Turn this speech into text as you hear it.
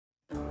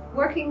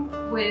Working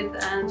with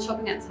and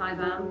shopping at Tai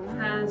Baan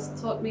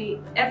has taught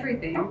me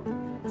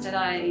everything that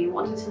I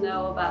wanted to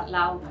know about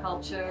Lao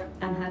culture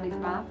and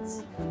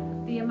handicrafts.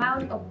 The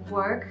amount of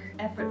work,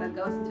 effort that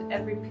goes into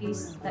every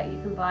piece that you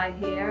can buy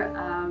here,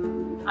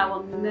 I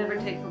will never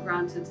take for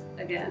granted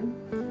again.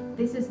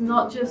 This is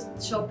not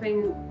just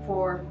shopping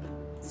for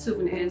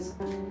souvenirs.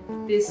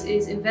 This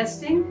is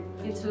investing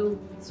into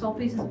small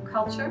pieces of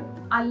culture.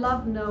 I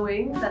love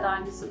knowing that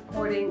I'm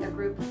supporting a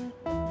group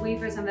of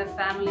weavers and their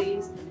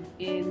families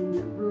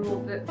in rural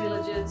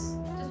villages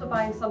just by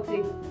buying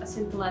something as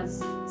simple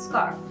as a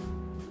scarf.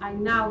 I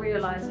now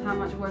realize how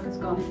much work has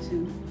gone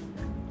into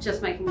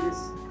just making this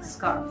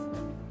scarf.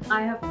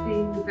 I have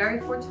been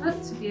very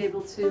fortunate to be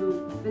able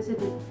to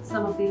visit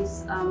some of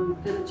these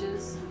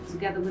villages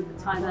together with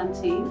the Tai Baan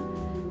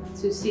team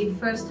to see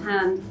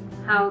firsthand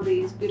how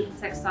these beautiful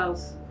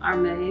textiles are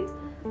made,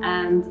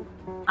 and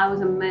I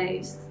was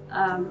amazed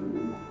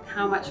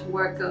how much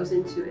work goes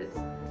into it.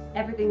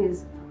 Everything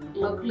is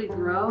locally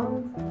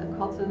grown, the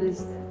cotton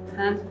is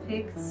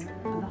hand-picked,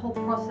 and the whole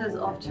process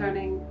of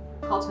turning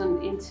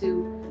cotton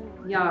into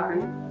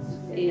yarn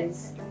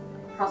is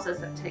a process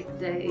that takes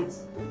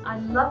days. I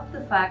love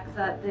the fact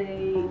that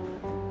they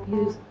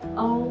use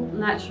all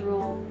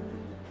natural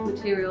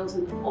materials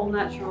and all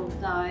natural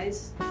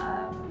dyes,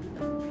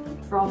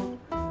 from,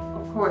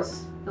 of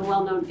course, the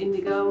well-known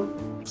indigo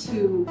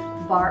to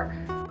bark.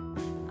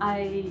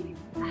 I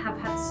have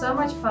had so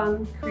much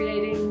fun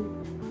creating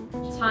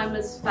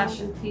timeless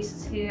fashion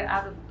pieces here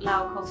out of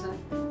Lao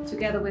cotton,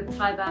 together with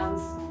Tai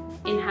Baan's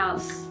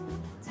in-house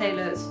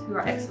tailors who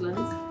are excellent.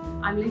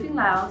 I'm leaving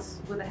Laos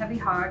with a heavy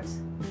heart,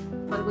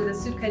 but with a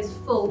suitcase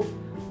full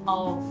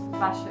of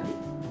fashion,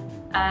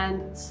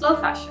 and slow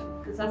fashion,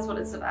 because that's what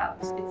it's about.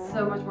 It's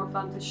so much more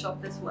fun to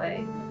shop this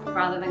way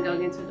rather than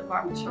going into a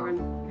department store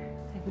and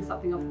taking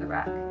something off the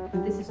rack.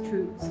 This is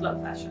true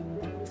slow fashion,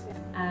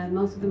 and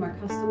most of them are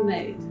custom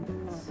made,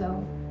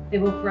 so they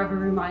will forever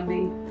remind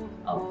me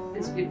of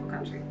this beautiful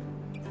country.